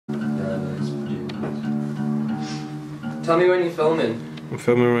Tell me when you're filming. I'm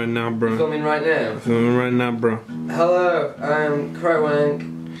filming right now, bro. You're filming right now? I'm filming right now, bro. Hello, I'm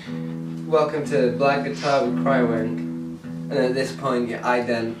Crywank. Welcome to Blag Guitar with Crywank. And at this point, you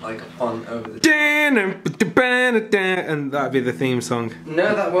ident like a font over the... And that'd be the theme song.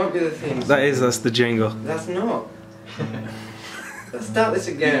 No, that won't be the theme song. That's the jingle. That's not. Let's start this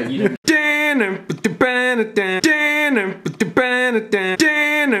again.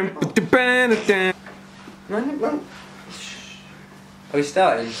 Are we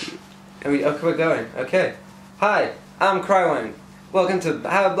starting? Okay, we're going. Okay. Hi, I'm Crywank. Welcome to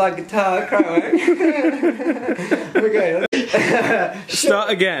How Blag Guitar, Crywank. Okay. Start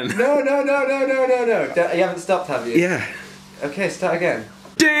again. No. You haven't stopped, have you? Yeah. Okay, start again.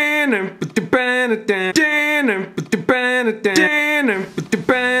 Go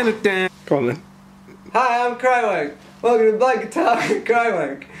on then. Hi, I'm Crywank. Welcome to Blag Guitar with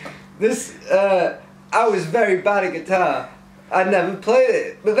Crywank. This, I was very bad at guitar. I never played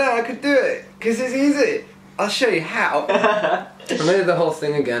it, but then I could do it, because it's easy. I'll show you how. I'm gonna do the whole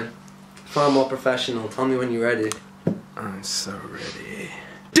thing again. Far more professional. Tell me when you're ready. I'm so ready.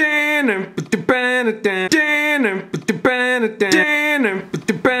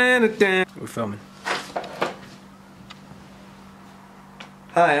 We're filming.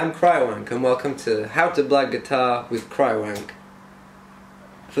 Hi, I'm Crywank, and welcome to How to Blag Guitar with Crywank.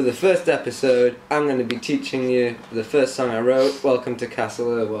 For the first episode, I'm going to be teaching you the first song I wrote, Welcome to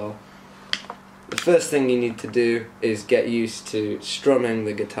Castle Irwell. The first thing you need to do is get used to strumming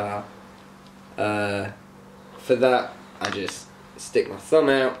the guitar. For that, I just stick my thumb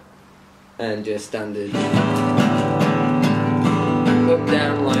out and just standard up,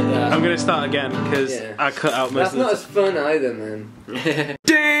 down like that. I'm gonna start again because I cut out most of the... That's not as fun either, man.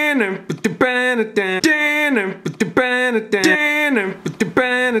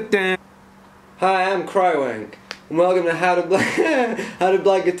 Hi, I'm Crywank, and welcome to How to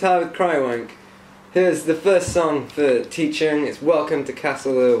Blag Guitar with Crywank. Here's the first song for teaching. It's Welcome to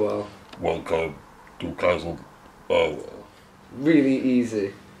Castle Irwell. Welcome to Castle Irwell. Really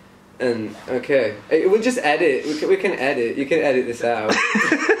easy. And okay, we'll just edit. We can edit. You can edit this out.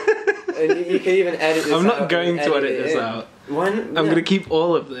 And you can even edit this out. I'm not going to edit this out. Why not? I'm going to keep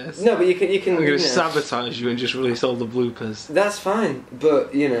all of this. No, but you can. I'm going to sabotage you and just release all the bloopers. That's fine,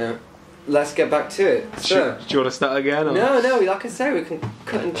 but you know, let's get back to it. So, do you want to start again? Or? No. Like I say, we can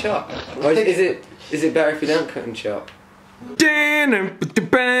cut and chop. Or is it better if we don't cut and chop?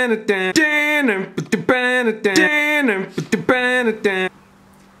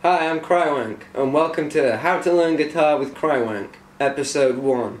 Hi, I'm Crywank, and welcome to How to Learn Guitar with Crywank, Episode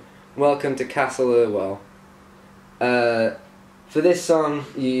 1. Welcome to Castle Irwell. For this song,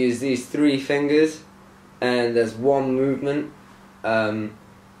 you use these 3 fingers, and there's one movement.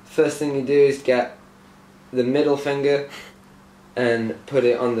 First thing you do is get the middle finger and put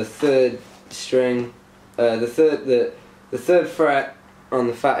it on the 3rd string, the third fret on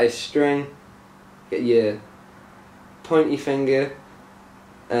the fattest string. Get your pointy finger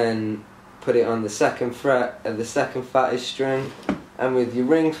and put it on the 2nd fret of the 2nd fattest string, and with your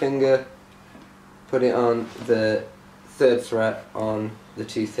ring finger put it on the 3rd fret on the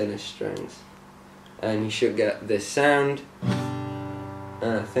 2 thinnest strings, and you should get this sound.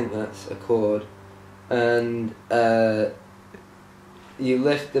 And I think that's a chord. And you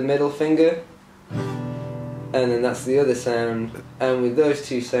lift the middle finger, and then that's the other sound, and with those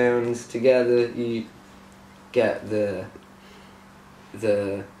 2 sounds together you get the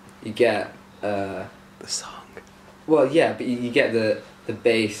song. Well, yeah, but you get the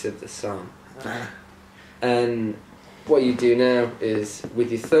bass of the song. And what you do now is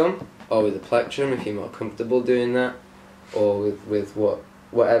with your thumb or with a plectrum if you're more comfortable doing that, or with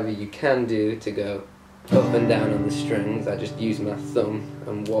whatever you can do to go up and down on the strings. I just use my thumb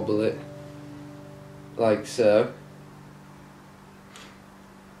and wobble it like so.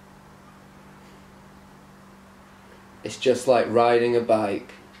 It's just like riding a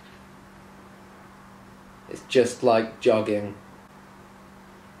bike. It's just like jogging.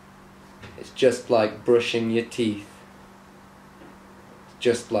 It's just like brushing your teeth. It's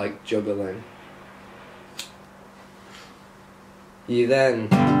just like juggling. You then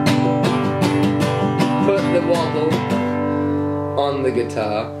put the wobble on the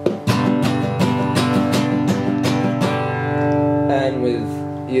guitar, and with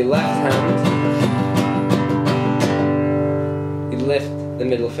your left hand you lift the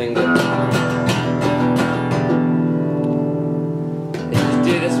middle finger. And just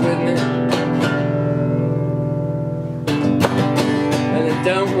do this with me. And then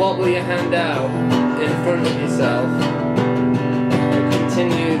don't wobble your hand out in front of yourself.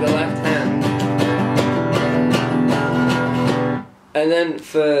 Continue the left hand. And then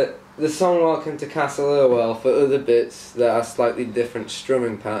for the song Welcome to Castle Irwell, for other bits that are slightly different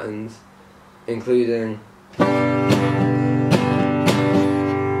strumming patterns, including,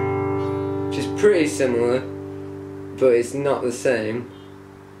 which is pretty similar, but it's not the same.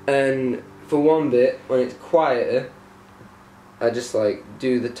 And for one bit, when it's quieter, I just like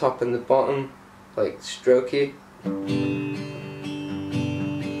do the top and the bottom, like strokey.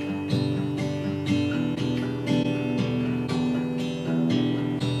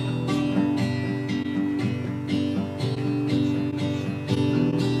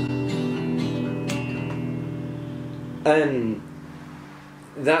 And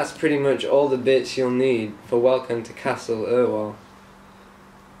that's pretty much all the bits you'll need for Welcome to Castle Irwell.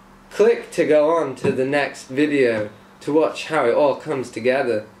 Click to go on to the next video to watch how it all comes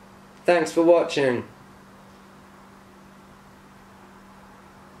together. Thanks for watching.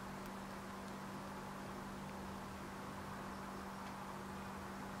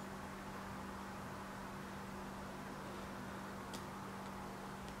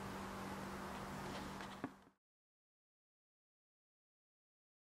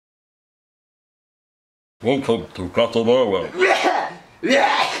 Welcome to Castle Irwell.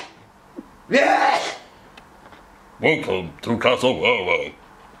 Welcome to Castle Irwell.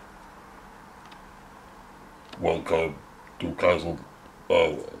 Welcome to Castle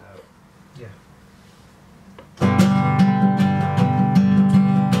Irwell.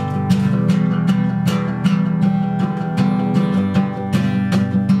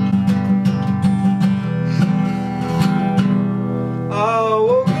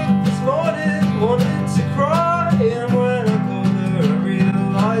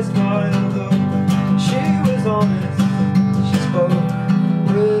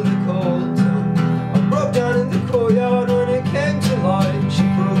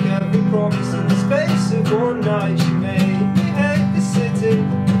 One night she made me hate the city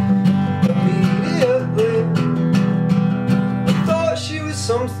immediately. I thought she was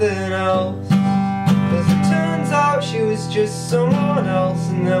something else. As it turns out she was just someone else.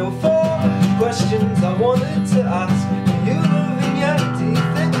 And there were 4 questions I wanted to ask. Are you loving yet? Do you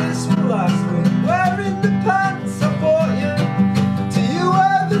think this will last? Were you wearing the pants I bought you? Do you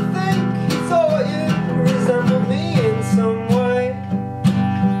ever think he thought you resembled me in some way?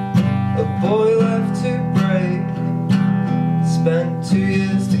 A boy left to break. Spent 2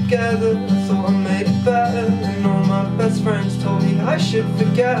 years together, thought I made it better. And all my best friends told me I should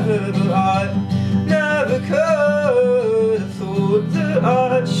forget her, but I never could. I thought that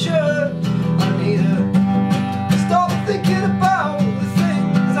I should. I need her. Stop thinking about the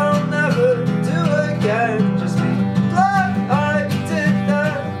things I'll never do again. Just be glad I did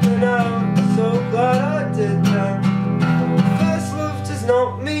that, and I'm so glad I did that. First love does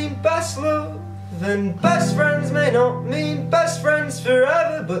not mean best love, and best friends may not mean best friends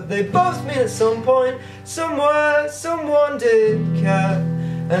forever, but they both mean at some point, somewhere, someone did care,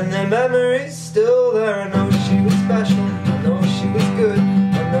 and their memory's still there. I know she was special, I know she was good,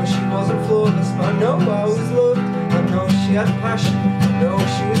 I know she wasn't flawless, but I know I was loved. I know she had passion, I know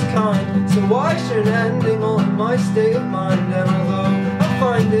she was kind, so why should an ending on my state of mind? And although I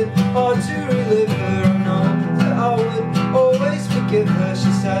find it hard to relive her, I know that I would always forgive her.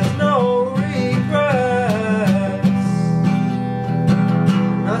 She says no regrets,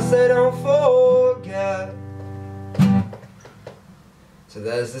 and I say don't forget. So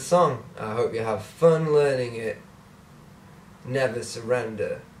there's the song. I hope you have fun learning it. Never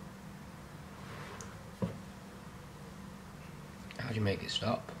surrender. How do you make it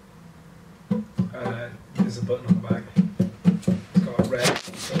stop? There's a button on the back. It's got a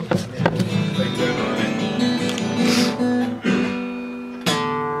red.